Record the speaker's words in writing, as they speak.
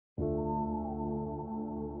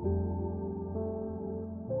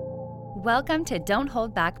Welcome to Don't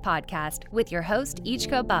Hold Back podcast with your host,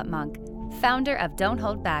 Ichko Butmonk, founder of Don't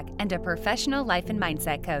Hold Back and a professional life and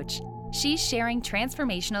mindset coach. She's sharing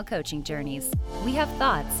transformational coaching journeys. We have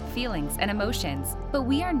thoughts, feelings, and emotions, but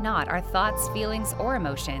we are not our thoughts, feelings, or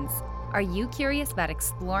emotions. Are you curious about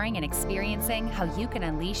exploring and experiencing how you can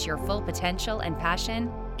unleash your full potential and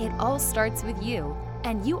passion? It all starts with you,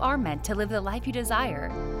 and you are meant to live the life you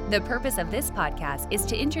desire. The purpose of this podcast is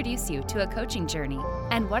to introduce you to a coaching journey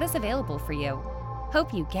and what is available for you.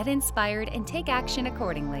 Hope you get inspired and take action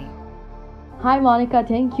accordingly. Hi, Monica.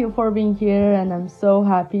 Thank you for being here, and I'm so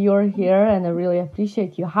happy you're here, and I really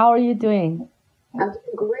appreciate you. How are you doing? I'm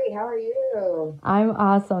doing great. How are you? I'm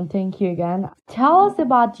awesome. Thank you again. Tell us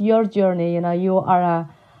about your journey.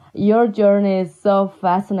 Your journey is so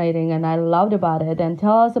fascinating, and I loved about it. And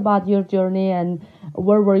tell us about your journey and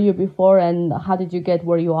where were you before, and how did you get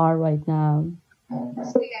where you are right now?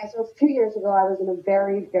 So a few years ago, I was in a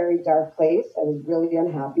very, very dark place. I was really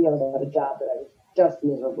unhappy. I was at a job that I was just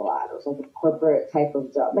miserable at. It was like a corporate type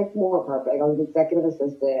of job, like more corporate. Like I was an executive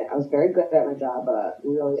assistant. I was very good at my job, but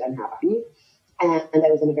really unhappy. And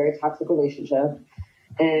I was in a very toxic relationship.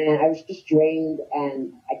 And I was just drained,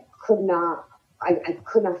 and I could not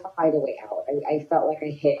find a way out. I felt like I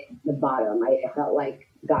hit the bottom. I felt like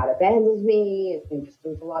God abandons me, and just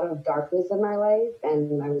there was a lot of darkness in my life,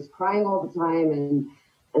 and I was crying all the time,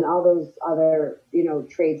 and all those other,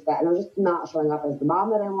 traits and I was just not showing up as the mom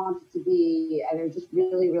that I wanted to be, and I was just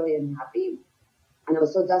really, really unhappy. And I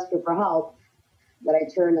was so desperate for help that I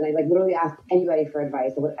turned and I literally asked anybody for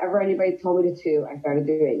advice. And whatever anybody told me to do, I started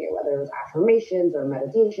doing it, whether it was affirmations or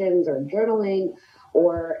meditations or journaling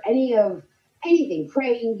or anything,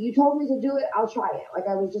 praying. You told me to do it, I'll try it. Like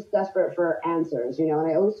I was just desperate for answers, and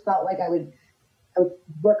I always felt like I would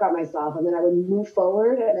work on myself, and then I would move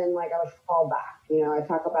forward, and then I would fall back. I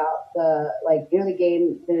talk about the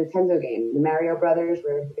game, the Nintendo game, the Mario Brothers,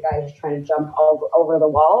 where the guy is trying to jump all over the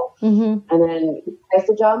wall, and then he tries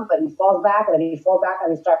to jump, but he falls back, and then he falls back,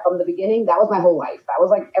 and he starts from the beginning. That was my whole life. That was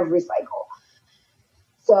like every cycle.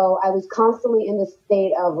 So I was constantly in the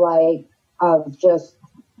state of just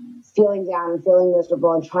feeling down and feeling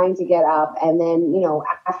miserable and trying to get up. And then,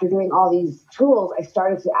 after doing all these tools, I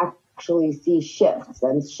started to actually see shifts.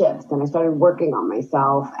 And I started working on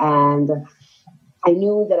myself. And I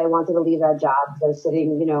knew that I wanted to leave that job because I was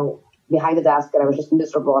sitting, behind the desk, and I was just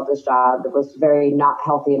miserable at this job. It was a very not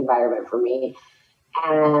healthy environment for me.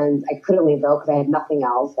 And I couldn't leave though, because I had nothing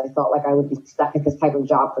else. I felt like I would be stuck at this type of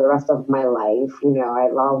job for the rest of my life. I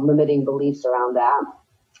had a lot of limiting beliefs around that.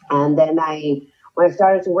 And then when I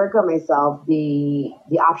started to work on myself, the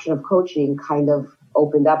option of coaching kind of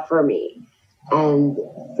opened up for me. And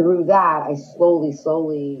through that, I slowly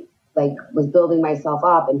was building myself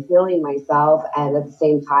up and healing myself. And at the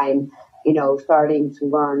same time, starting to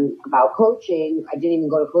learn about coaching. I didn't even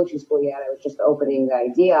go to coaching school yet. I was just opening the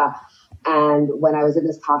idea. And when I was in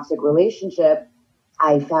this toxic relationship,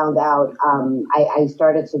 I found out, I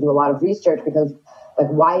started to do a lot of research because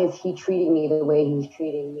why is he treating me the way he's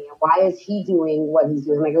treating me? Why is he doing what he's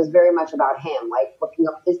doing? It was very much about him, looking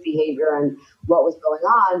up his behavior and what was going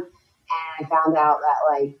on. And I found out that,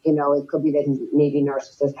 it could be that he's maybe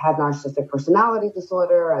had narcissistic personality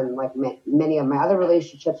disorder. And many of my other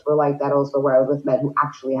relationships were like that also, where I was with men who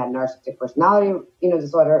actually had narcissistic personality,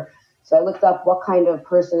 disorder. So I looked up what kind of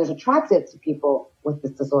person is attracted to people with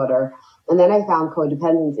this disorder. And then I found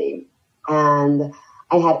codependency. And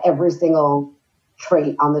I had every single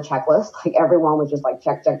trait on the checklist. Everyone was just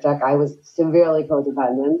check, check, check. I was severely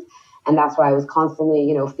codependent. And that's why I was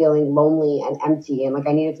constantly, feeling lonely and empty. And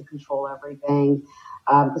I needed to control everything.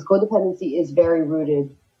 Because codependency is very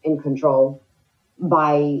rooted in control.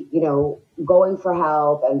 By, going for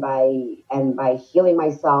help and by healing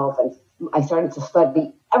myself. And I started to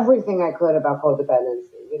study everything I could about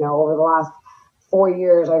codependency. Over the last 4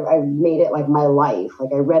 years, I've made it my life.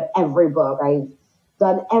 I read every book. I've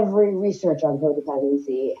done every research on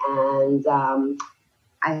codependency, and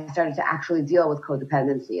I started to actually deal with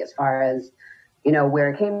codependency as far as, where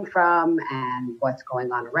it came from and what's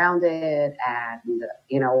going on around it. And,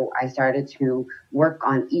 I started to work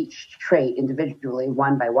on each trait individually,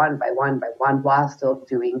 one by one, while still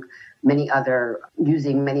doing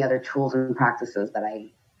using many other tools and practices that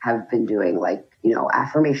I have been doing,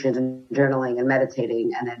 affirmations and journaling and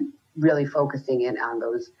meditating, and then really focusing in on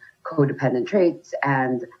those codependent traits.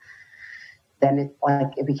 And then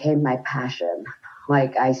it became my passion.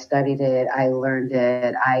 I studied it, I learned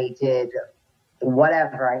it, I did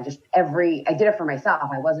whatever. I did it for myself.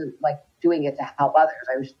 I wasn't doing it to help others.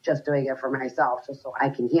 I was just doing it for myself, just so I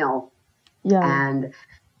can heal. Yeah. And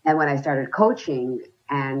when I started coaching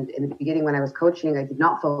And in the beginning, when I was coaching, I did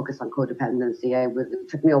not focus on codependency. It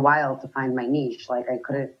took me a while to find my niche. Like I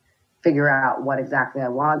couldn't figure out what exactly I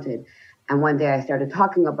wanted. And one day I started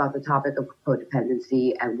talking about the topic of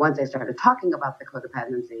codependency. And once I started talking about the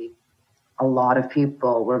codependency, a lot of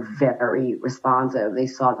people were very responsive. They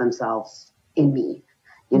saw themselves in me.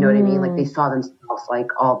 You know what I mean? Like they saw themselves like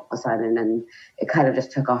all of a sudden, and it kind of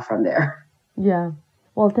just took off from there. Yeah.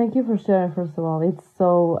 Well, thank you for sharing, first of all. It's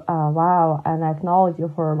so, wow. And I acknowledge you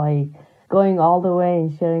for like going all the way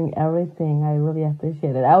and sharing everything. I really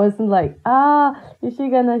appreciate it. I wasn't like, is she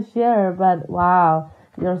gonna share? But wow,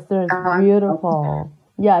 your story is beautiful.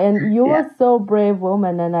 Yeah, and you were so brave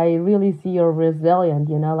woman, and I really see you're resilient,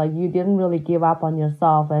 like you didn't really give up on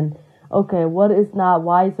yourself. And okay, why is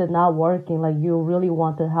it not working? Like you really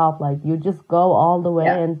want to help. Like you just go all the way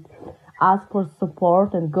and ask for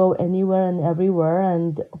support and go anywhere and everywhere,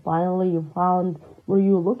 and finally you found what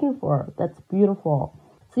you're looking for. That's beautiful.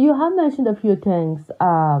 So you have mentioned a few things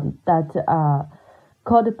that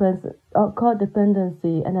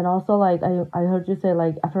codependency, and then also like I heard you say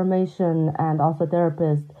like affirmation and also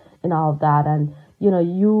therapist and all of that, and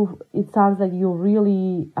it sounds like you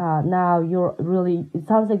really it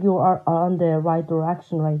sounds like you are on the right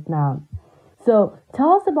direction right now. So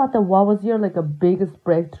tell us about what was your like a biggest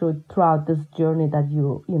breakthrough throughout this journey that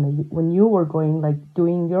when you were going like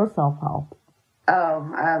doing your self-help?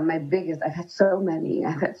 My biggest, I've had so many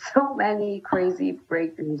crazy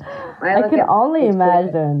breakthroughs. I can only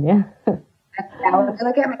imagine. Yeah. I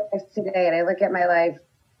look at my life today and I look at my life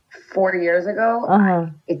 4 years ago,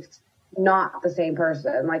 it's not the same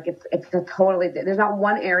person. Like it's a totally, there's not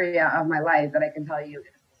one area of my life that I can tell you is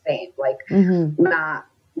the same. Like not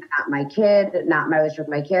my kid, not my relationship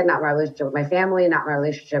with my kid, not my relationship with my family, not my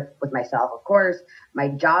relationship with myself, of course. My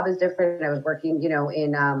job is different. I was working,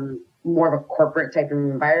 in more of a corporate type of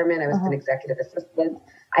environment. I was an executive assistant.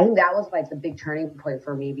 I think that was like the big turning point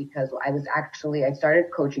for me, because I started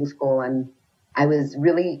coaching school, and I was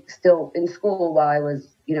really still in school while I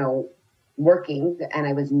was, working, and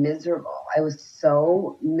I was miserable. I was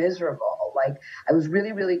so miserable. Like I was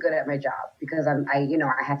really, really good at my job because I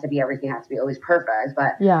had to be everything, had to be always perfect.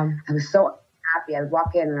 But I was so happy. I would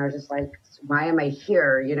walk in and I was just like, why am I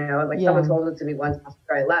here? Someone told it to me once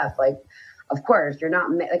after I left, like, of course, you're not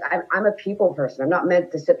like I'm a people person. I'm not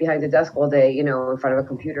meant to sit behind a desk all day, in front of a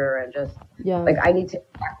computer and just like I need to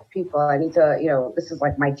interact with people. I need to, this is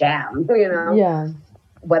like my jam, Yeah.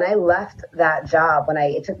 When I left that job,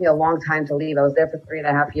 it took me a long time to leave. I was there for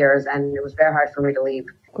 3.5 years, and it was very hard for me to leave.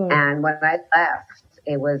 Good. And when I left,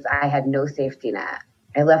 I had no safety net.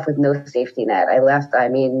 I left with no safety net. I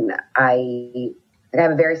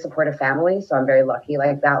have a very supportive family, so I'm very lucky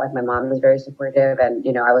like that. Like my mom was very supportive, and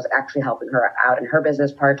I was actually helping her out in her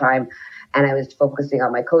business part-time, and I was focusing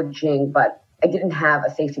on my coaching, but I didn't have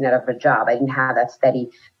a safety net of a job. I didn't have that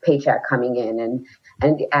steady paycheck coming in,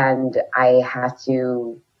 and I had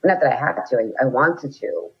to, not that I had to, I wanted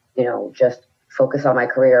to, just focus on my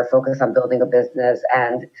career, focus on building a business,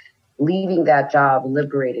 and leaving that job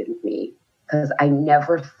liberated me, because I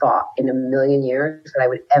never thought in a million years that I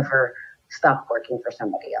would ever stop working for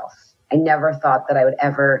somebody else. I never thought that I would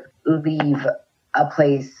ever leave a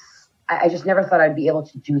place. I just never thought I'd be able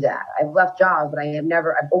to do that. I've left jobs, but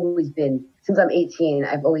I've always been, since I'm 18,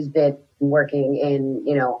 I've always been working in,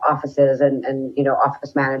 offices and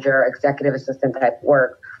office manager, executive assistant type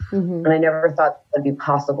work. And I never thought that would be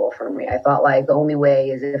possible for me. I thought like the only way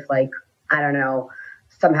is if like, I don't know,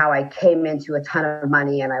 somehow I came into a ton of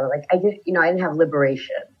money and I didn't have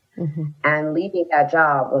liberation. And leaving that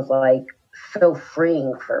job was like so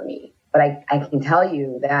freeing for me. But I can tell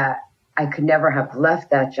you that I could never have left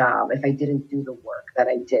that job if I didn't do the work that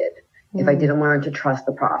I did. If I didn't learn to trust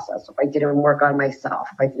the process, if I didn't work on myself,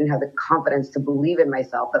 if I didn't have the confidence to believe in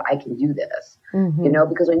myself that I can do this,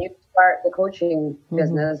 because when you start the coaching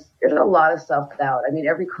business, there's a lot of self-doubt. I mean,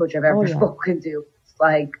 every coach I've ever spoken to, it's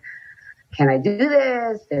like, can I do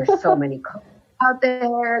this? There's so many coaches out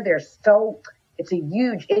there. It's a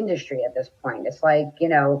huge industry at this point. It's like,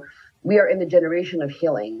 we are in the generation of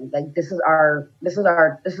healing. Like this is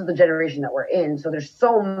the generation that we're in. So there's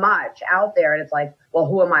so much out there, and it's like, well,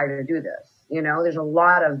 who am I to do this? There's a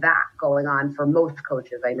lot of that going on for most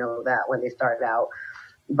coaches. I know that when they started out,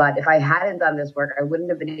 but if I hadn't done this work, I wouldn't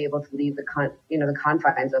have been able to leave the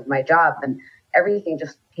confines of my job, and everything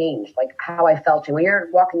just changed. Like how I felt. And when you're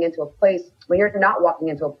not walking into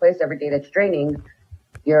a place every day that's draining,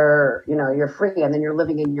 you're free, and then you're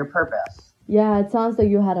living in your purpose. Yeah, it sounds like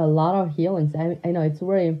you had a lot of healings. I know it's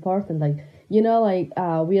very important. Like, we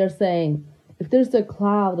are saying if there's a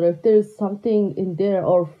cloud or if there's something in there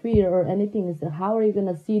or fear or anything, is how are you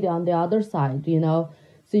gonna see it on the other side, you know?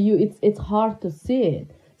 So it's hard to see it.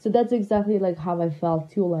 So that's exactly like how I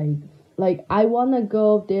felt too. Like I wanna go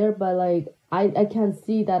there, but like I can't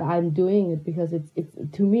see that I'm doing it because it's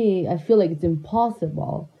to me I feel like it's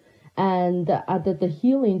impossible. And the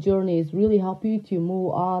healing journey is really help you to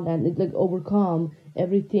move on and it, like overcome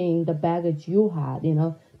everything the baggage you had, you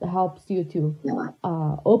know, that helps you to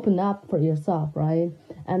open up for yourself, right?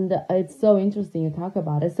 And it's so interesting to talk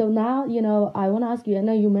about it. So now, you know, I want to ask you, I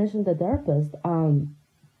know you mentioned the therapist.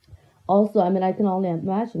 Also, I mean, I can only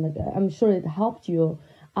imagine, like, I'm sure it helped you.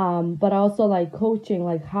 But also like coaching,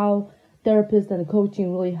 like how therapists and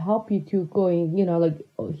coaching really help you to going, you know, like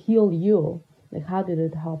heal you. Like, how did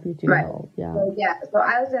it help you to Right. heal? Yeah. So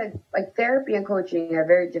I was like therapy and coaching are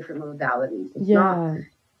very different modalities. It's not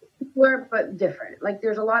similar, but different. Like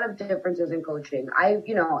there's a lot of differences in coaching.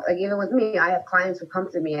 You know, like even with me, I have clients who come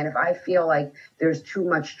to me, and if I feel like there's too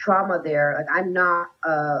much trauma there, like I'm not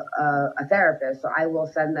a therapist, so I will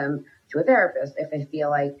send them to a therapist if I feel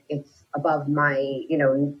like it's above my, you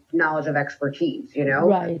know, knowledge of expertise, you know?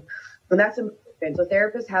 Right. So that's important. So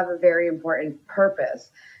therapists have a very important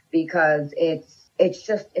purpose because it's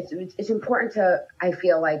important to, I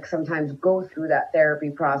feel like sometimes go through that therapy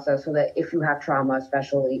process so that if you have trauma,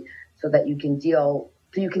 especially so that you can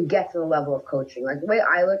get to the level of coaching. Like the way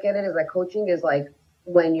I look at it is like coaching is like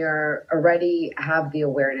when you're already have the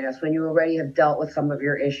awareness, when you already have dealt with some of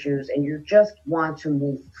your issues and you just want to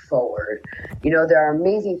move forward. You know, there are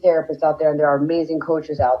amazing therapists out there and there are amazing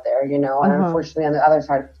coaches out there, you know, and unfortunately on the other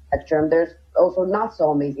side of the spectrum, there's also not so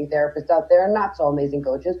amazing therapists out there and not so amazing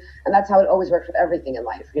coaches. And that's how it always works with everything in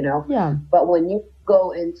life, you know? Yeah. But when you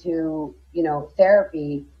go into, you know,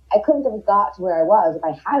 therapy, I couldn't have got to where I was if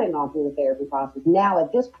I hadn't gone through the therapy process. Now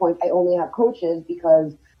at this point, I only have coaches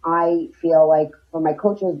because I feel like for my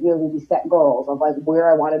coaches really we set goals of like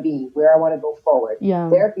where I want to be, where I want to go forward. Yeah.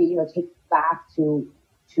 Therapy, you know, takes you back to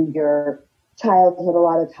your childhood a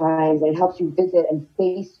lot of times, and it helps you visit and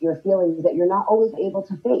face your feelings that you're not always able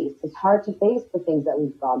to face. It's hard to face the things that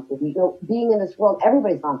we've gone through. You know, being in this world,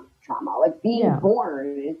 everybody's gone through trauma. Like being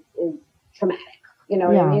born is traumatic. You know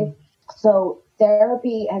what I mean? So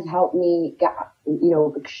therapy has helped me get, you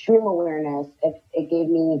know, extreme awareness. It gave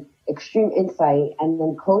me extreme insight, and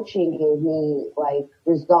then coaching gave me like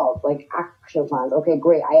results, like action plans. Okay,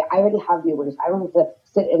 great. I already have the awareness. I don't have to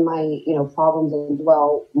sit in my, you know, problems and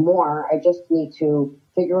dwell more. I just need to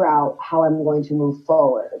figure out how I'm going to move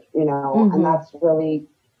forward, you know, and that's really,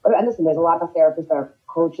 and listen, there's a lot of therapists that are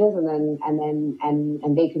coaches and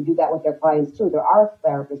they can do that with their clients too. There are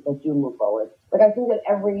therapists that do move forward. Like I think that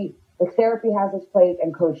like therapy has its place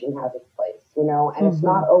and coaching has its place, you know, and it's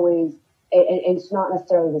not always, it's not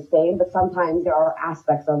necessarily the same, but sometimes there are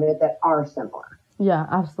aspects of it that are similar. Yeah,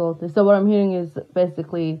 absolutely. So what I'm hearing is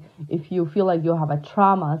basically if you feel like you have a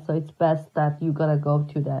trauma, so it's best that you gotta go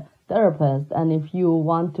to the therapist. And if you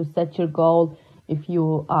want to set your goal, if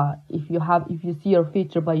you see your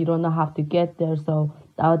future but you don't know how to get there, so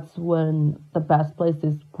that's when the best place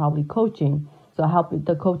is probably coaching. So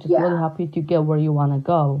the coaches really help you to get where you want to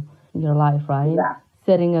go in your life, right? Yeah.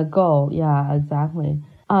 Setting a goal. Yeah, exactly.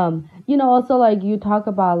 You know, also like you talk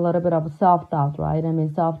about a little bit of self-doubt, right? I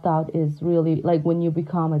mean, self-doubt is really like when you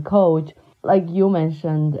become a coach, like you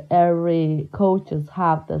mentioned, every coaches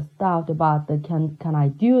have this doubt about can I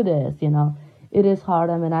do this? You know, it is hard.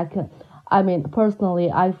 I mean, personally,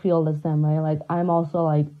 I feel the same way. Like I'm also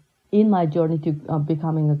like in my journey to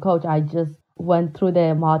becoming a coach, I just went through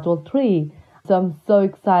the module 3. So I'm so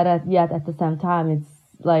excited, yet at the same time, it's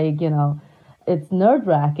like, you know, it's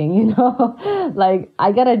nerve-wracking, you know, like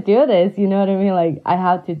I gotta do this, you know what I mean? Like I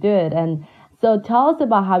have to do it. And so tell us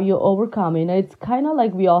about how you overcome, you know, it's kind of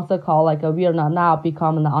like we also call like we are not now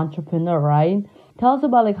becoming an entrepreneur, right? Tell us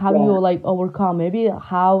about like how you like overcome, maybe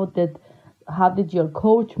how did your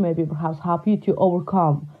coach maybe perhaps help you to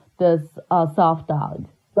overcome this self-doubt?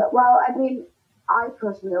 Well, I mean, I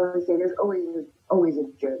personally always say there's always a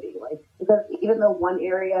journey, like, because even though one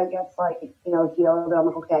area gets like, you know, healed, I'm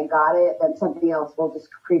like, okay, I got it, then something else will just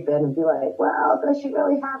creep in and be like, well, does she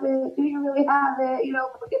really have it? Do you really have it? You know,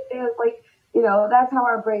 look at this, like, you know, that's how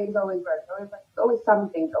our brains always work. There's always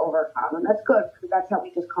something to overcome, and that's good because that's how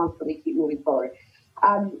we just constantly keep moving forward.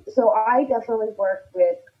 So I definitely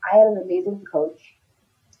I had an amazing coach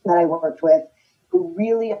that I worked with who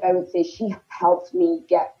really, I would say, she helped me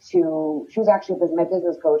she was actually my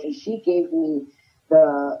business coach, and she gave me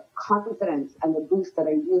the confidence and the boost that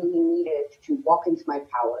I really needed to walk into my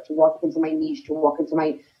power, to walk into my niche, to walk into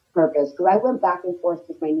my purpose, because I went back and forth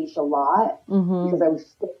with my niche a lot because I was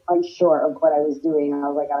still unsure of what I was doing. And I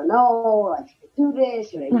was like, I don't know, like, should I do this?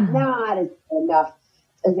 Should I not? Is it enough?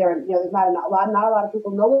 Is there, there's not a lot of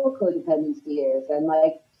people know what codependency is. And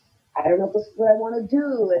like, I don't know if this is what I want to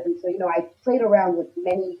do. And so, I played around with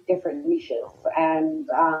many different niches, and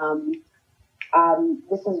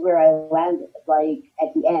this is where I landed, like,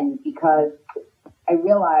 at the end, because I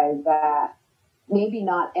realized that maybe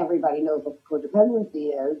not everybody knows what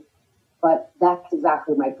codependency is, but that's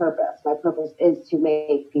exactly my purpose. My purpose is to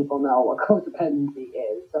make people know what codependency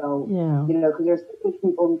is. So, because there's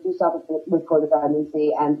people who do suffer with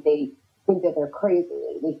codependency and they think that they're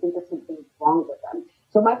crazy. They think there's something wrong with them.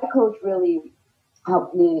 So my coach really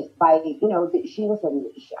helped me by, I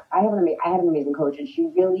had an amazing coach, and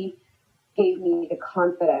she really gave me the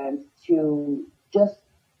confidence to just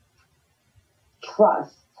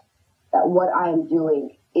trust that what I'm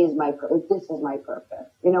doing is this is my purpose.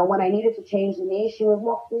 When I needed to change the niche, she would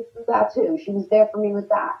walk me through that too. She was there for me with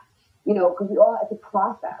that, because we all have to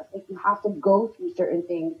process. Like, you have to go through certain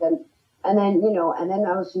things, and then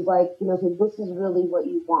she's like, so this is really what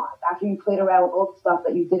you want. After you played around with all the stuff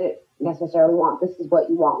that you didn't necessarily want, this is what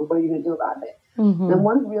you want. What are you going to do about it? And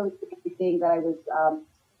one really big thing that I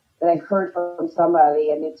heard from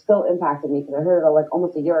somebody, and it still impacted me because I heard it like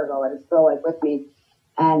almost a year ago, and it's still like with me.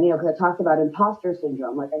 And, because I talked about imposter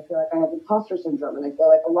syndrome. Like, I feel like I have imposter syndrome, and I feel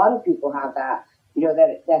like a lot of people have that,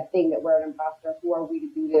 that thing that we're an imposter. Who are we to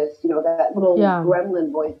do this? That little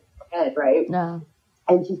gremlin voice in your head, right? Yeah.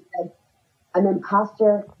 And she said, an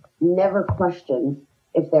imposter never questions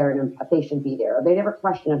if they should be there. Or they never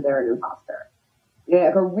question if they're an imposter.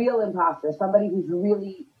 Like a real imposter, somebody who's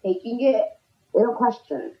really taking it, they don't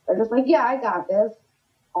question it. They're just like, yeah, I got this.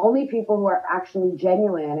 Only people who are actually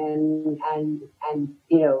genuine and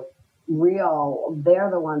real, they're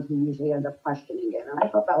the ones who usually end up questioning it. And I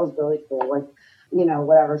thought that was really cool. Like,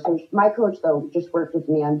 whatever. So my coach, though, just worked with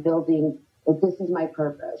me on building, like, this is my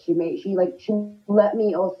purpose. She let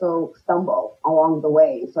me also stumble along the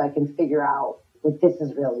way so I can figure out what this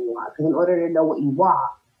is really want. Because in order to know what you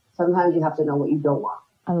want, sometimes you have to know what you don't want.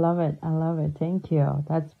 I love it. Thank you.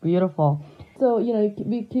 That's beautiful. So,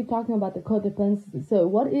 we keep talking about the codependency. So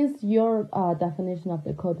what is your definition of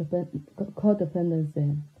the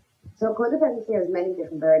codependency? So codependency has many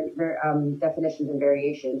different definitions and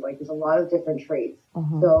variations. Like, there's a lot of different traits.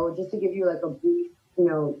 So just to give you like a brief,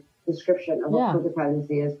 description of what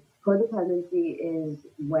codependency is. Codependency is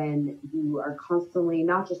when you are constantly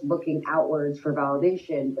not just looking outwards for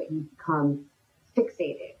validation, but you become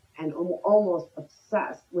fixated and almost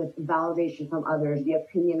obsessed with validation from others, the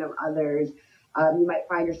opinion of others. You might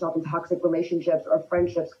find yourself in toxic relationships or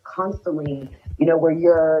friendships constantly, where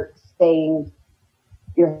you're saying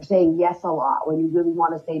yes a lot when you really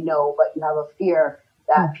want to say no, but you have a fear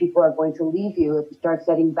that people are going to leave you if you start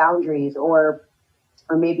setting boundaries, or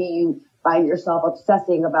maybe you find yourself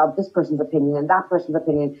obsessing about this person's opinion and that person's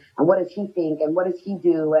opinion, and what does he think and what does he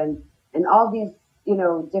do, and all these,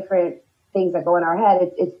 different things that go in our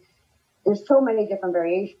head. There's so many different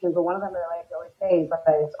variations, but one of them that I like to always say is that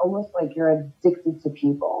it's almost like you're addicted to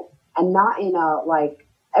people, and not in a, like,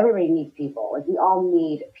 everybody needs people. Like, we all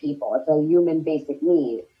need people. It's a human basic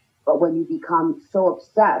need. But when you become so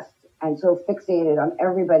obsessed and so fixated on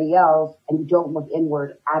everybody else and you don't look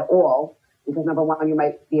inward at all, because number one, you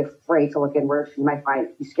might be afraid to look inward. You might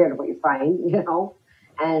be scared of what you find,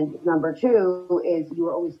 And number two is you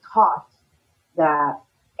were always taught that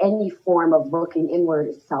any form of looking inward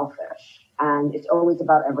is selfish, and it's always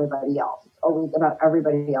about everybody else. It's always about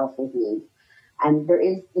everybody else's needs. And there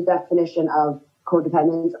is the definition of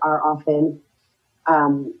codependents are often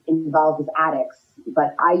involved with addicts.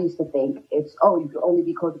 But I used to think you could only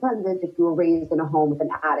be codependent if you were raised in a home with an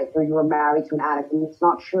addict or you were married to an addict. And it's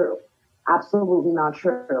not true. Absolutely not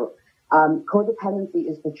true. Codependency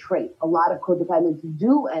is the trait. A lot of codependents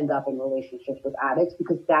do end up in relationships with addicts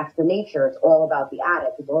because that's the nature. It's all about the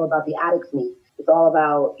addict. It's all about the addict's needs. It's all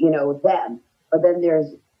about, them. But then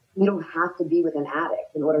you don't have to be with an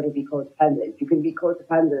addict in order to be codependent. You can be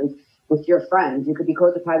codependent with your friends. You could be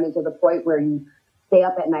codependent to the point where you stay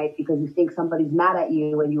up at night because you think somebody's mad at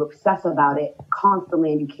you and you obsess about it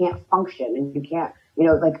constantly and you can't function and you can't,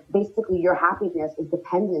 basically your happiness is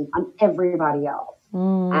dependent on everybody else.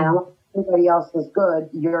 And unless everybody else is good,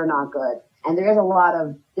 you're not good. And there is a lot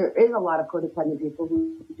of codependent people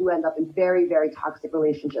who do end up in very, very toxic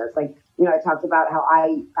relationships. Like, I talked about how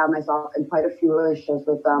I found myself in quite a few relationships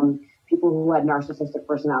with people who had narcissistic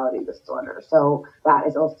personality disorder. So that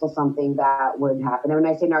is also something that would happen. And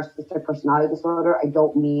when I say narcissistic personality disorder, I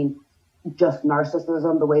don't mean just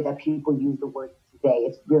narcissism the way that people use the word today.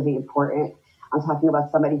 It's really important. I'm talking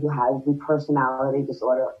about somebody who has the personality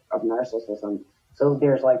disorder of narcissism. So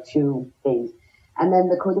there's like two things. And then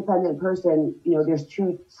the codependent person, you know, there's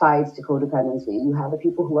two sides to codependency. You have the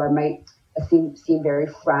people who might seem very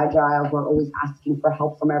fragile, who are always asking for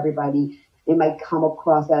help from everybody. They might come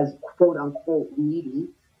across as quote unquote needy.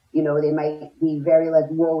 You know, they might be very like,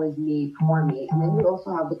 woe is me, poor me. And then you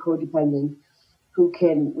also have the codependent who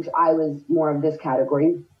can, which I was more of this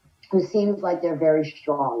category, who seems like they're very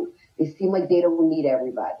strong. They seem like they don't need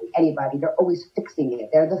anybody. They're always fixing it.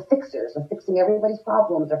 They're the fixers. They're fixing everybody's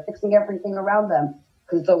problems. They're fixing everything around them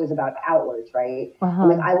because it's always about outwards, right? Uh-huh.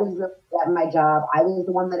 And like I was at my job. I was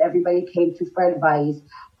the one that everybody came to for advice.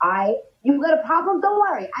 You got a problem? Don't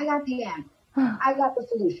worry. I got the answer. I got the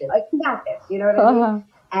solution. Like, you got this. You know what I mean?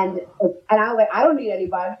 And I was like, I don't need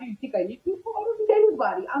anybody. Do you think I need people? I don't need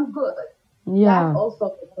anybody. I'm good. Yeah. That's also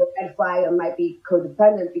a red flag and might be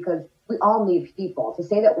codependent because we all need people. To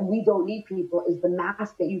say that we don't need people is the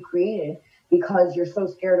mask that you created because you're so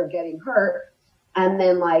scared of getting hurt. And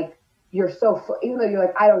then like, even though you're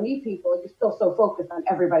like, I don't need people, you're still so focused on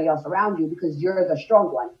everybody else around you because you're the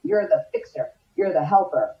strong one. You're the fixer. You're the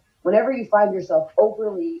helper. Whenever you find yourself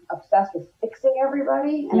overly obsessed with fixing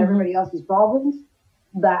everybody and everybody else's problems,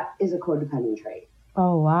 that is a codependent trait.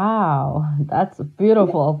 Oh, wow. That's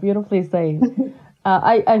beautiful. Beautifully said.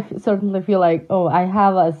 I certainly feel like, I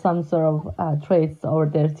have some sort of traits over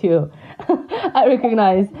there too. I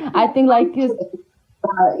recognize. I think like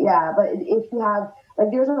yeah, but if you have,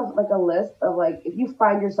 like, there's a list of like, if you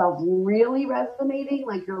find yourself really resonating,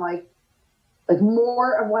 like you're like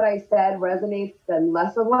more of what I said resonates than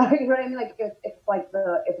less of what you know what I mean? Like if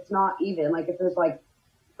it's not even, like if there's like,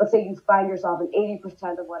 let's say you find yourself in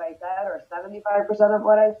 80% of what I said or 75% of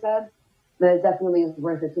what I said, then it definitely is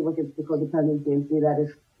worth it to look at the codependency and see that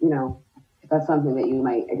if that's something that you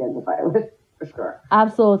might identify with, for sure.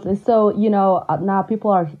 Absolutely. So, now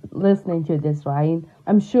people are listening to this, right?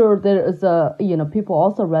 I'm sure there is people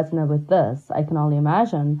also resonate with this. I can only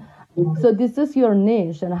imagine. Mm-hmm. So this is your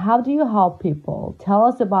niche, and how do you help people? Tell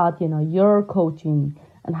us about, your coaching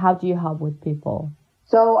and how do you help with people?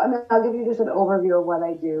 So, I'll give you just an overview of what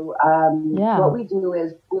I do. What we do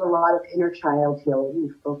is do a lot of inner child healing.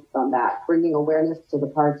 We focus on that, bringing awareness to the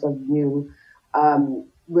parts of you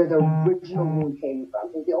where the original wound came from.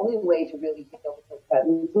 So the only way to really heal with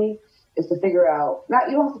pregnancy is to figure out,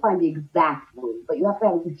 you don't have to find the exact wound, but you have to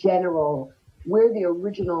have a general where the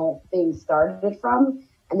original thing started from.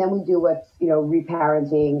 And then we do what's,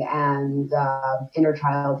 reparenting and inner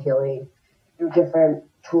child healing through different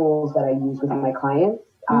tools that I use with my clients.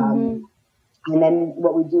 And then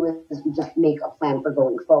what we do is we just make a plan for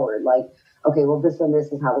going forward. Like, okay, well, this and this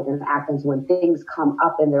is how we're going to act. And so when things come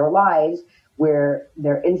up in their lives where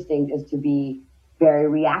their instinct is to be very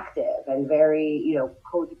reactive and very,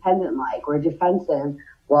 codependent-like or defensive,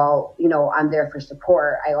 well, I'm there for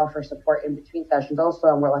support. I offer support in between sessions also.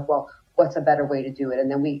 And we're like, well, what's a better way to do it?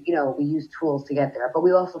 And then we use tools to get there. But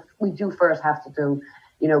we do first have to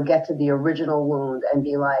get to the original wound and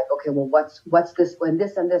be like, okay, well, what's this, when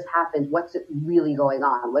this and this happens, what's it really going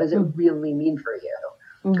on? What does it really mean for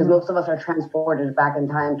you? Because most of us are transported back in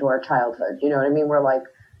time to our childhood. You know what I mean? We're like,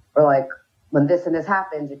 when this and this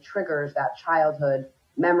happens, it triggers that childhood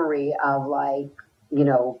memory of like,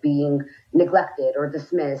 being neglected or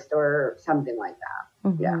dismissed or something like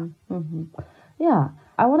that. Yeah. Yeah.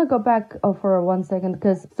 I want to go back for 1 second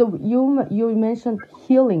because so you mentioned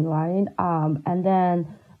healing, right? And then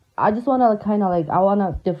I just want to I want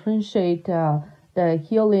to differentiate the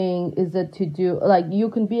healing. Is it to do like you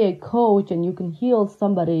can be a coach and you can heal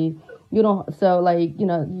somebody, so like you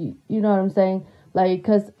know what I'm saying, like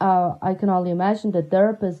because I can only imagine the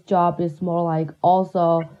therapist's job is more like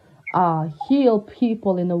also heal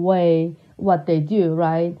people in a way what they do,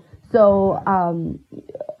 right? So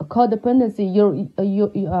codependency,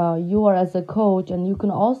 you are as a coach, and you can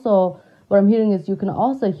also, what I'm hearing is you can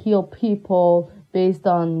also heal people based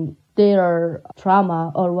on their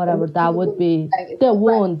trauma or whatever that would be, their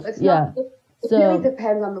wound. It really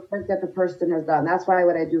depends on the work that the person has done. That's why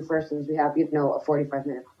what I do first is we have, a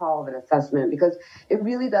 45-minute call of an assessment, because it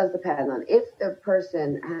really does depend on if the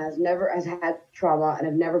person has had trauma and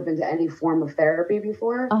have never been to any form of therapy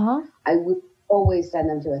before. I would always send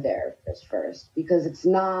them to a therapist first, because it's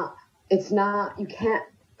not, you can't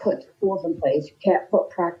put tools in place, you can't put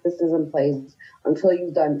practices in place until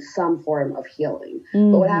you've done some form of healing.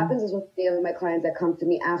 But what happens is with many of my clients that come to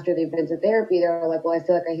me after they've been to therapy, they're like, well, I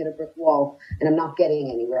feel like I hit a brick wall and I'm not getting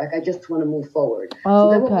anywhere. Like, I just want to move forward. So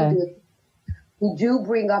then what we do is we do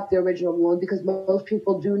bring up the original wound, because most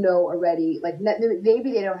people do know already, like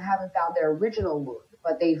maybe they haven't found their original wound,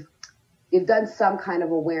 but they've they've done some kind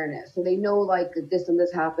of awareness. So they know like this and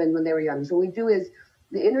this happened when they were young. So what we do is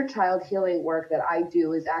the inner child healing work that I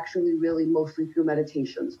do is actually really mostly through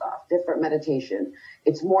meditation stuff, different meditation.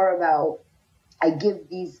 It's more about I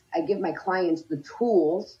give my clients the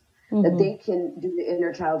tools that they can do the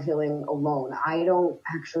inner child healing alone. I don't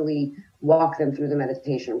actually walk them through the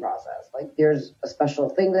meditation process. Like there's a special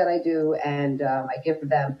thing that I do, and I give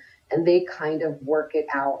them, and they kind of work it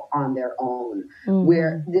out on their own.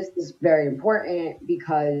 Where this is very important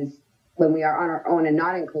because when we are on our own and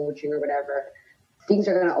not in coaching or whatever, things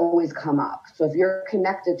are going to always come up. So if you're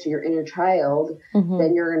connected to your inner child,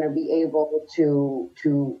 then you're going to be able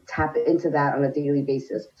to tap into that on a daily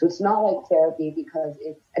basis. So it's not like therapy because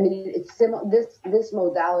it's similar. This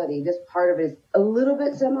modality, this part of it is a little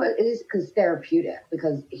bit similar. It is because therapeutic,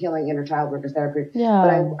 because healing inner child work is therapeutic. Yeah.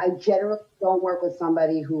 But I generally don't work with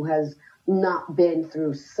somebody who has not been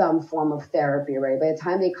through some form of therapy, right? By the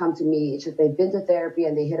time they come to me, it's just they've been to therapy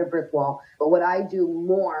and they hit a brick wall. But what I do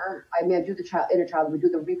more, I do the inner child, we do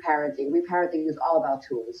the reparenting. Reparenting is all about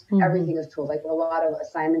tools. Everything is tools. Like a lot of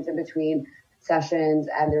assignments in between sessions,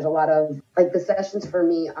 and there's a lot of, like the sessions for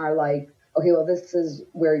me are like, okay, well, this is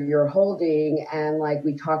where you're holding, and like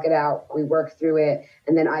we talk it out, we work through it,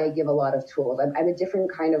 and then I give a lot of tools. I'm a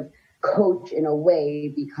different kind of coach in a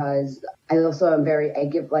way because I also am I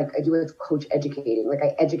do it coach educating. Like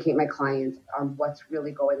I educate my clients on what's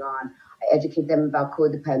really going on. I educate them about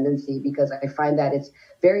codependency because I find that it's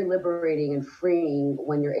very liberating and freeing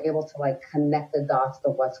when you're able to like connect the dots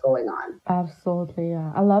of what's going on. Absolutely,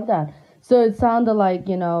 yeah. I love that. So it sounded like,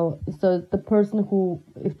 so the person who,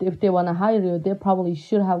 if they want to hire you, they probably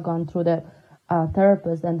should have gone through the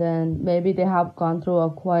therapist, and then maybe they have gone through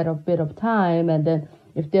quite a bit of time, and then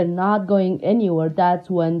if they're not going anywhere, that's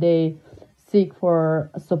when they seek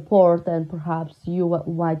for support, and perhaps you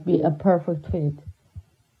might be a perfect fit.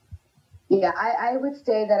 Yeah, I would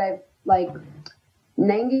say that I've like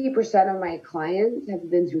 90% of my clients have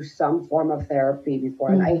been through some form of therapy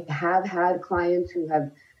before. And I have had clients who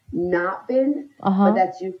have not been, but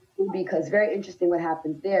that's usually because very interesting what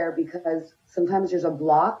happens there, because sometimes there's a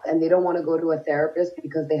block and they don't want to go to a therapist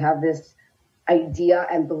because they have this idea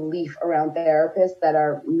and belief around therapists that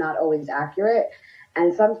are not always accurate.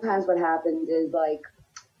 And sometimes what happens is like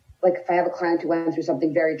if I have a client who went through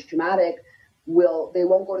something very traumatic, they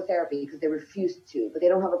won't go to therapy because they refuse to, but they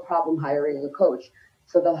don't have a problem hiring a coach.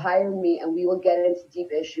 So they'll hire me and we will get into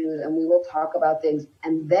deep issues and we will talk about things.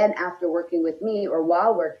 And then after working with me or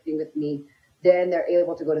while working with me, then they're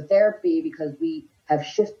able to go to therapy because we have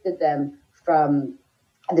shifted them from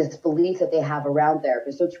this belief that they have around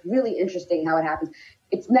therapists. So it's really interesting how it happens.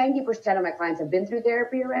 It's 90% of my clients have been through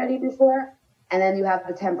therapy already before. And then you have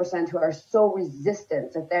the 10% who are so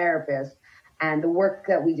resistant to therapists, and the work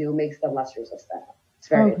that we do makes them less resistant. It's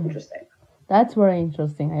very interesting. That's very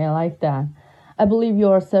interesting. I like that. I believe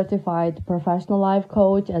you're a certified professional life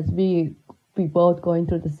coach, as we both going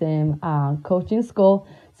through the same coaching school.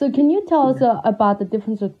 So can you tell us about the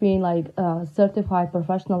difference between like a certified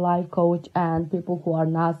professional life coach and people who are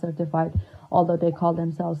not certified, although they call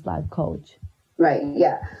themselves life coach? Right,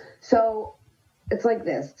 yeah. So it's like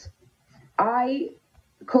this.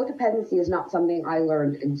 Codependency is not something I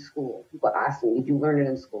learned in school. People ask me, did you learn it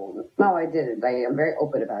in school? No, I didn't. I am very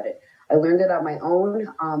open about it. I learned it on my own.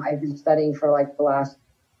 I've been studying for like the last,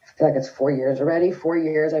 I feel like it's 4 years already. 4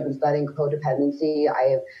 years I've been studying codependency.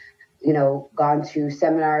 I have, gone to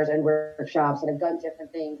seminars and workshops, and I've done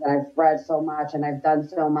different things, and I've read so much, and I've done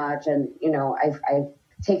so much, and, I've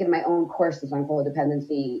taken my own courses on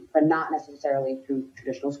codependency, but not necessarily through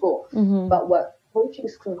traditional school. But what coaching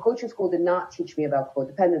school did not teach me about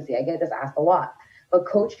codependency. I get this asked a lot. But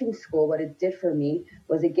coaching school, what it did for me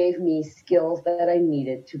was it gave me skills that I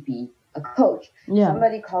needed to be a coach. Yeah.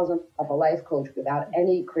 Somebody calls himself a life coach without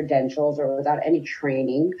any credentials or without any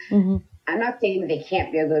training. I'm not saying that they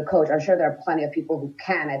can't be a good coach. I'm sure there are plenty of people who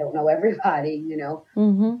can. I don't know everybody,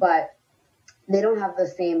 but they don't have the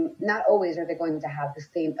same, not always are they going to have the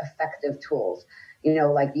same effective tools.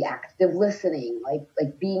 Like the active listening,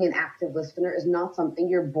 like being an active listener is not something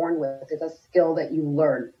you're born with. It's a skill that you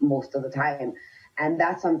learn most of the time. And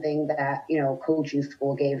that's something that, coaching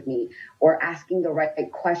school gave me, or asking the right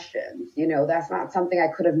questions. That's not something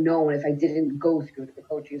I could have known if I didn't go through the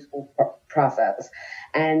coaching school process.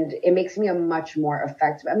 And it makes me a much more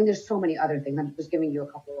effective. I mean, there's so many other things. I'm just giving you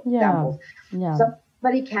a couple of examples. Yeah.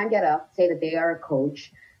 Somebody can get up, say that they are a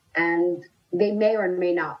coach, and they may or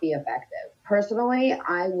may not be effective. Personally,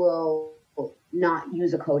 I will not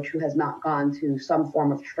use a coach who has not gone to some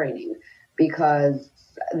form of training, because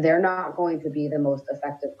they're not going to be the most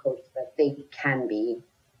effective coach that they can be.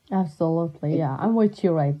 Absolutely. Yeah, I'm with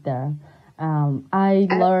you right there. I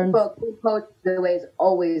And learned. coach, the way, is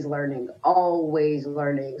always learning, always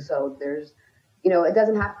learning. So there's, it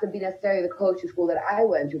doesn't have to be necessarily the coaching school that I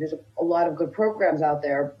went to. There's a lot of good programs out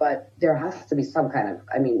there, but there has to be some kind of,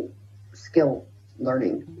 skill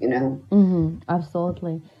learning,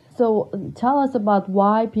 Absolutely. So tell us about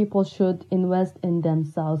why people should invest in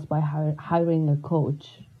themselves by hiring a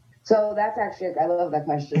coach. So that's actually, I love that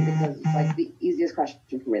question because it's like the easiest question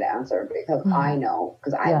for me to answer because I know,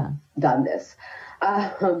 because I've done this.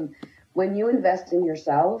 When you invest in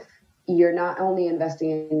yourself, you're not only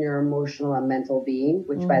investing in your emotional and mental being,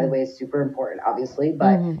 which by the way is super important, obviously,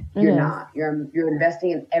 but you're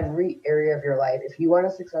investing in every area of your life. If you want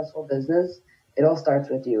a successful business, it all starts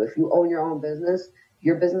with you. If you own your own business,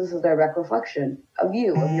 your business is a direct reflection of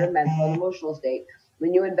you, of your mental and emotional state.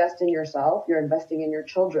 When you invest in yourself, you're investing in your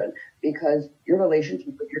children because your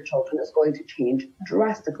relationship with your children is going to change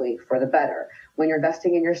drastically for the better. When you're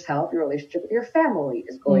investing in yourself, your relationship with your family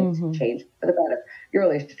is going to change for the better. Your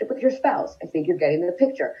relationship with your spouse, I think you're getting the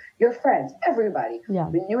picture. Your friends, everybody. Yeah.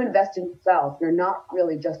 When you invest in yourself, you're not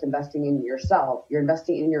really just investing in yourself. You're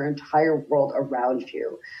investing in your entire world around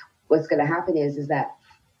you. What's going to happen is that,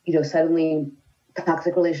 suddenly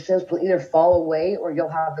toxic relationships will either fall away or you'll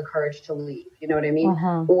have the courage to leave. You know what I mean?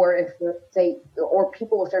 Or or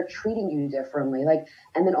people will start treating you differently.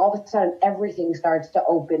 And then all of a sudden everything starts to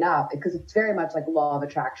open up because it's very much like law of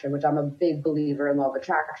attraction, which I'm a big believer in law of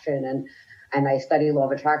attraction. And I study law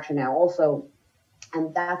of attraction now also.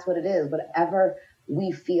 And that's what it is. Whatever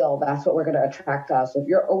we feel, that's what we're going to attract us. So if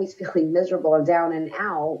you're always feeling miserable and down and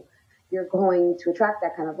out, you're going to attract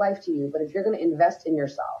that kind of life to you. But if you're going to invest in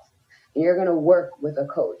yourself, and you're going to work with a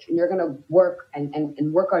coach, and you're going to work and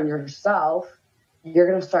work on yourself, you're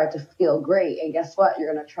going to start to feel great. And guess what?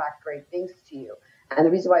 You're going to attract great things to you. And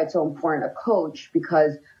the reason why it's so important, a coach,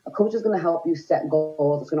 because a coach is going to help you set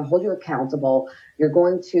goals. It's going to hold you accountable. You're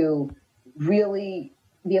going to really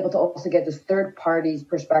be able to also get this third party's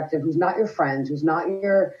perspective, who's not your friend, who's not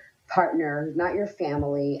your partner, who's not your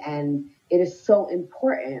family. And it is so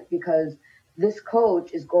important because this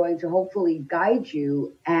coach is going to hopefully guide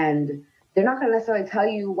you, and they're not going to necessarily tell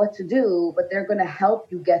you what to do, but they're going to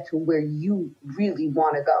help you get to where you really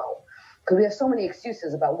want to go. Because we have so many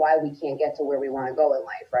excuses about why we can't get to where we want to go in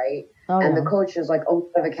life, right? And the coach is like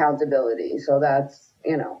open of accountability. So that's,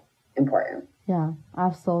 important. Yeah,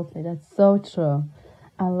 absolutely. That's so true.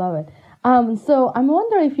 I love it. So I'm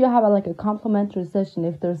wondering if you have a complimentary session,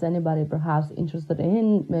 if there's anybody perhaps interested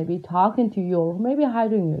in maybe talking to you or maybe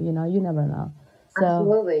hiring you, you never know. So.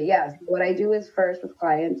 Absolutely, yes. What I do is first with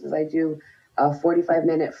clients is I do a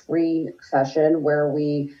 45-minute free session where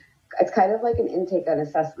it's kind of like an intake and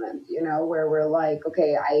assessment, where we're like,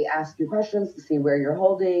 okay, I ask you questions to see where you're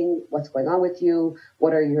holding, what's going on with you,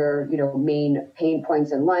 what are your, main pain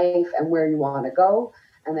points in life and where you want to go.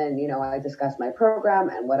 And then, I discuss my program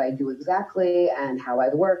and what I do exactly and how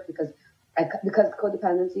I work because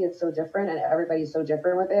codependency is so different and everybody's so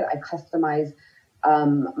different with it. I customize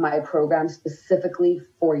my program specifically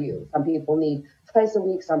for you. Some people need twice a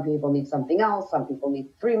week. Some people need something else. Some people need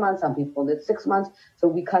 3 months. Some people need 6 months. So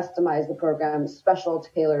we customize the program special,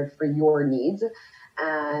 tailored for your needs.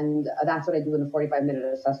 And that's what I do in the 45-minute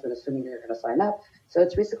assessment, assuming you're going to sign up. So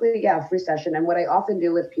it's basically, a free session. And what I often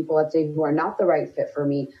do with people, let's say, who are not the right fit for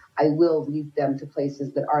me, I will lead them to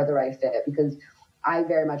places that are the right fit because I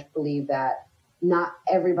very much believe that not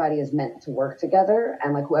everybody is meant to work together.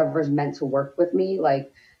 And whoever's meant to work with me,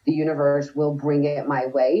 the universe will bring it my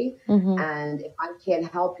way. And if I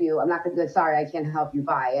can't help you, I'm not going to be sorry, I can't help you.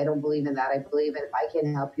 Bye. I don't believe in that. I believe in if I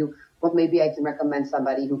can help you, well, maybe I can recommend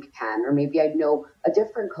somebody who can, or maybe I know a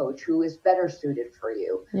different coach who is better suited for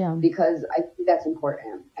you. Yeah. Because I think that's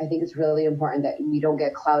important. I think it's really important that we don't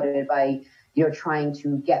get clouded by, trying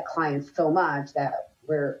to get clients so much that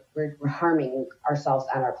we're harming ourselves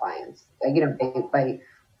and our clients, by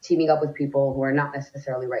teaming up with people who are not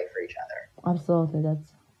necessarily right for each other. Absolutely.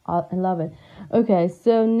 I love it. Okay.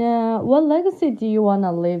 So now what legacy do you want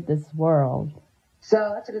to leave this world?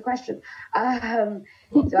 So that's a good question. I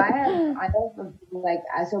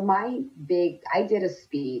did a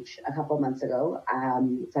speech a couple of months ago.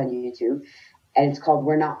 It's on YouTube. And it's called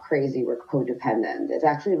We're Not Crazy, We're Codependent. It's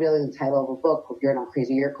actually really the title of a book. If you're not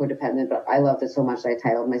crazy, you're codependent. But I loved it so much that I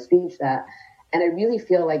titled my speech that. And I really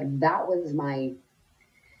feel like that was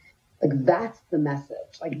that's the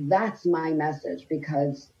message. That's my message.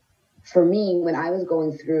 Because for me, when I was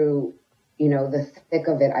going through, the thick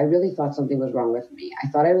of it, I really thought something was wrong with me. I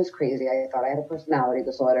thought I was crazy. I thought I had a personality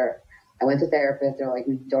disorder. I went to therapists. They're like,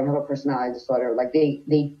 you don't have a personality disorder. It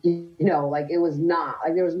was not.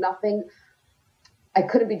 There was nothing I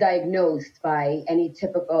couldn't be diagnosed by any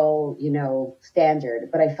typical, standard,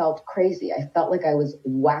 but I felt crazy. I felt like I was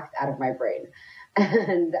whacked out of my brain.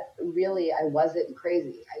 And really, I wasn't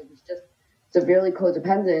crazy. I was just severely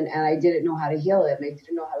codependent, and I didn't know how to heal it, and I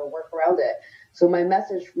didn't know how to work around it. So my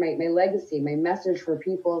message, my legacy, my message for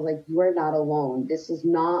people is like, you are not alone. This is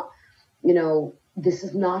not, this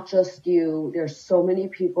is not just you. There's so many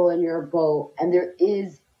people in your boat, and there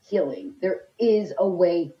is healing. There is a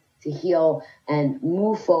way to heal and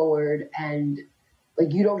move forward, and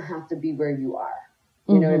like, you don't have to be where you are.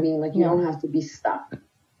 You know what I mean? Like, you don't have to be stuck.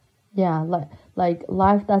 Yeah, like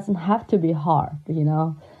life doesn't have to be hard, They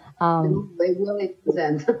really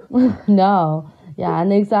present. No, yeah,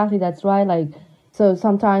 and exactly, that's right. Like, so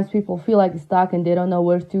sometimes people feel like stuck and they don't know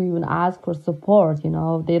where to even ask for support.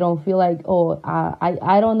 They don't feel like, oh,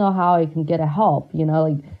 I don't know how I can get a help.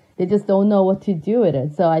 Like, they just don't know what to do with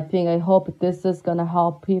it. So I hope this is gonna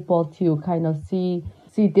help people to kind of see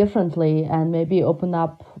differently and maybe open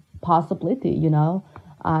up possibility.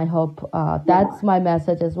 I hope that's my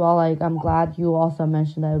message as well. Like, I'm glad you also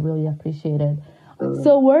mentioned that. I really appreciate it.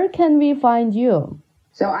 So where can we find you?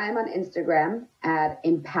 So I'm on Instagram at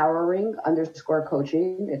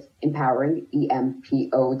empowering_coaching. It's empowering,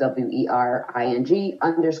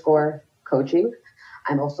 EMPOWERING_coaching.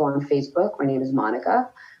 I'm also on Facebook. My name is Monica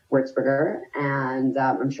Wurzberger. And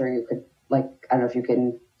I'm sure you could, I don't know if you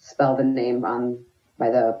can spell the name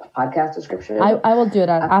by the podcast description. I will do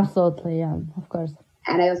that. Absolutely. Yeah, of course.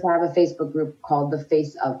 And I also have a Facebook group called The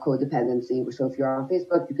Face of Codependency. So if you're on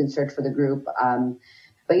Facebook, you can search for the group.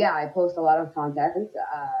 But yeah, I post a lot of content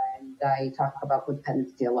and I talk about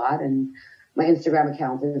codependency a lot. And my Instagram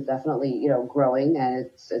account is definitely, growing, and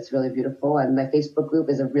it's really beautiful. And my Facebook group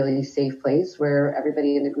is a really safe place where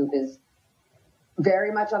everybody in the group is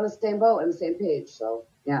very much on the same boat and the same page. So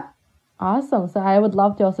yeah. Awesome. So I would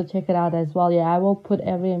love to also check it out as well. Yeah, I will put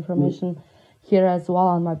every information here as well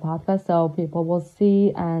on my podcast, so people will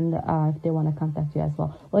see, and if they want to contact you as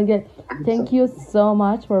well. Well, again, thank you so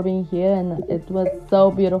much for being here, and it was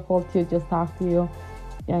so beautiful to just talk to you.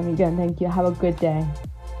 And again, thank you. Have a good day.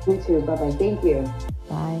 You too. Bye-bye. Thank you.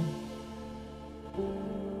 Bye.